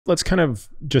let's kind of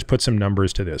just put some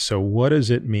numbers to this. So what does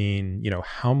it mean?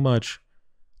 How much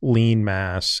lean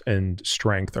mass and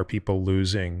strength are people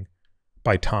losing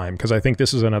by time? Because I think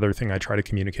this is another thing I try to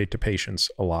communicate to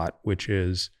patients a lot, which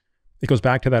is, it goes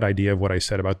back to that idea of what I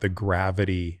said about the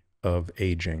gravity of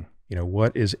aging.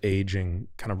 What is aging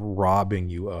kind of robbing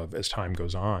you of as time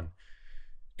goes on?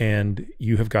 And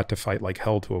you have got to fight like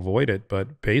hell to avoid it.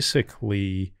 But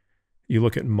basically, you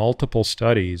look at multiple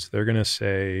studies, they're going to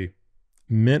say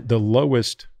the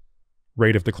lowest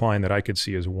rate of decline that I could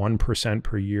see is 1%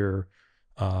 per year.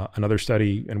 Another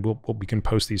study, and we can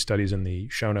post these studies in the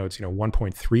show notes,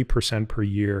 1.3% per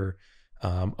year.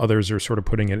 Others are sort of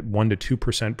putting it at 1 to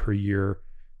 2% per year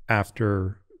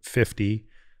after 50,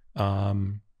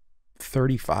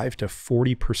 35 to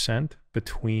 40%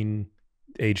 between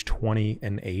age 20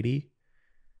 and 80.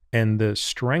 And the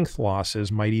strength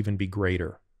losses might even be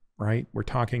greater, right? We're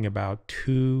talking about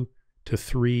 2 to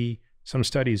 3, some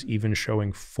studies even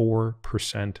showing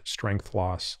 4% strength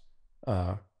loss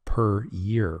per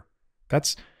year.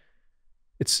 It's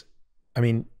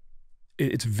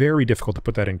very difficult to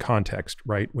put that in context,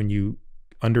 right? When you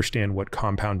understand what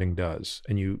compounding does,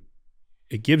 and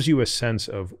it gives you a sense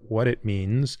of what it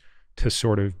means to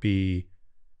sort of be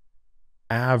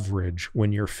average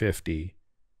when you're 50.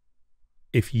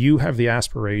 If you have the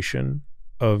aspiration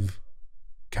of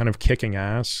kind of kicking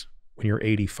ass when you're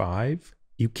 85,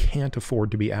 you can't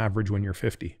afford to be average when you're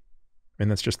 50.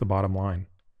 And that's just the bottom line.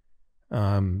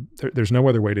 There's no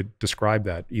other way to describe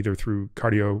that, either through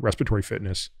cardiorespiratory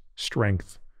fitness,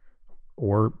 strength,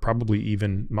 or probably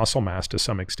even muscle mass to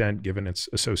some extent, given its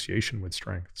association with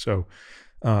strength. So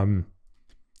I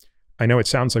know it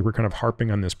sounds like we're kind of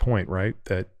harping on this point, right?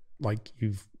 That like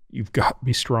you've got to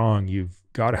be strong, you've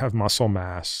got to have muscle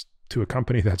mass to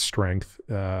accompany that strength,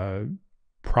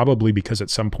 probably because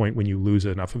at some point when you lose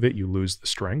enough of it, you lose the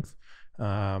strength.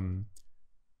 And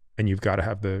you've got to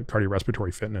have the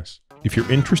cardiorespiratory fitness. If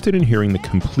you're interested in hearing the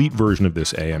complete version of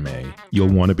this AMA,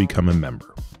 you'll want to become a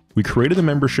member. We created a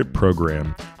membership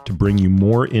program to bring you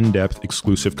more in-depth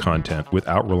exclusive content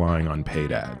without relying on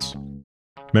paid ads.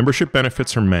 Membership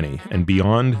benefits are many, and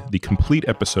beyond the complete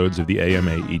episodes of the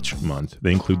AMA each month,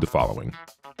 they include the following: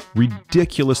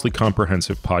 ridiculously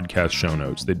comprehensive podcast show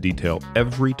notes that detail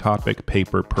every topic,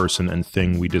 paper, person, and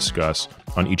thing we discuss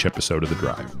on each episode of The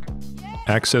Drive.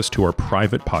 Access to our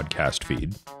private podcast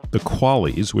feed, the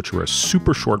Qualies, which are a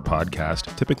super short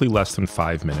podcast, typically less than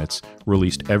 5 minutes,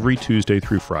 released every Tuesday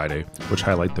through Friday, which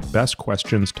highlight the best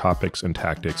questions, topics, and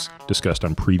tactics discussed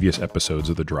on previous episodes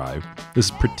of The Drive. This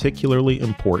is particularly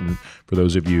important for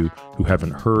those of you who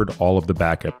haven't heard all of the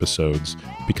back episodes.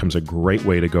 It becomes a great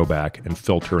way to go back and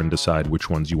filter and decide which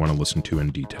ones you want to listen to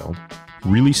in detail.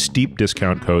 Really steep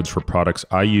discount codes for products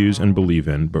I use and believe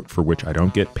in, but for which I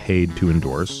don't get paid to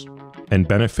endorse, and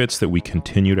benefits that we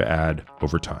continue to add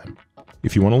over time.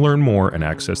 If you want to learn more and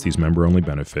access these member-only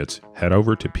benefits, head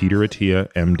over to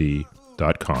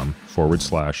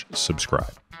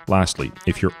peterattiamd.com/subscribe. Lastly,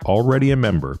 if you're already a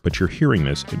member, but you're hearing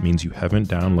this, it means you haven't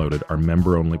downloaded our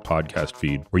member-only podcast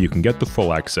feed where you can get the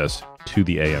full access to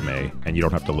the AMA and you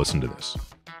don't have to listen to this.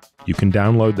 You can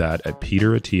download that at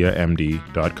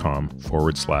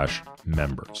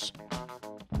peterattiamd.com/members.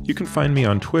 You can find me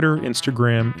on Twitter,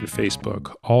 Instagram, and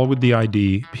Facebook, all with the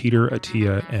ID Peter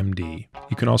Attia MD.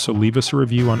 You can also leave us a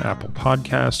review on Apple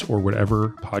Podcasts or whatever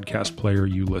podcast player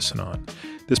you listen on.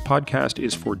 This podcast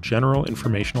is for general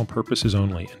informational purposes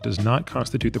only and does not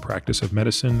constitute the practice of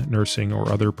medicine, nursing, or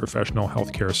other professional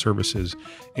healthcare services,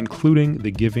 including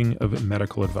the giving of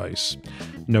medical advice.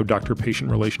 No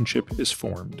doctor-patient relationship is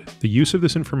formed. The use of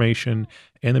this information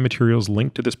and the materials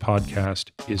linked to this podcast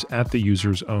is at the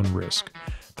user's own risk.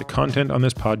 The content on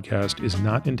this podcast is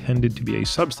not intended to be a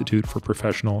substitute for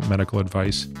professional medical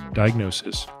advice,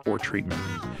 diagnosis, or treatment.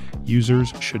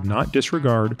 Users should not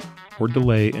disregard or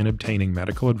delay in obtaining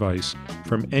medical advice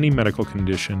from any medical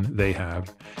condition they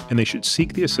have, and they should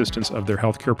seek the assistance of their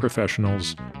healthcare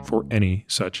professionals for any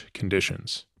such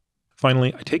conditions.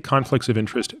 Finally, I take conflicts of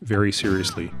interest very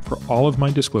seriously. For all of my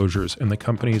disclosures and the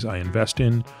companies I invest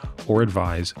in or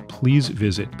advise, please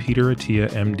visit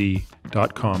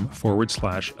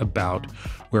peterattiamd.com/about,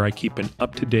 where I keep an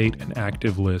up-to-date and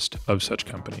active list of such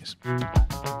companies.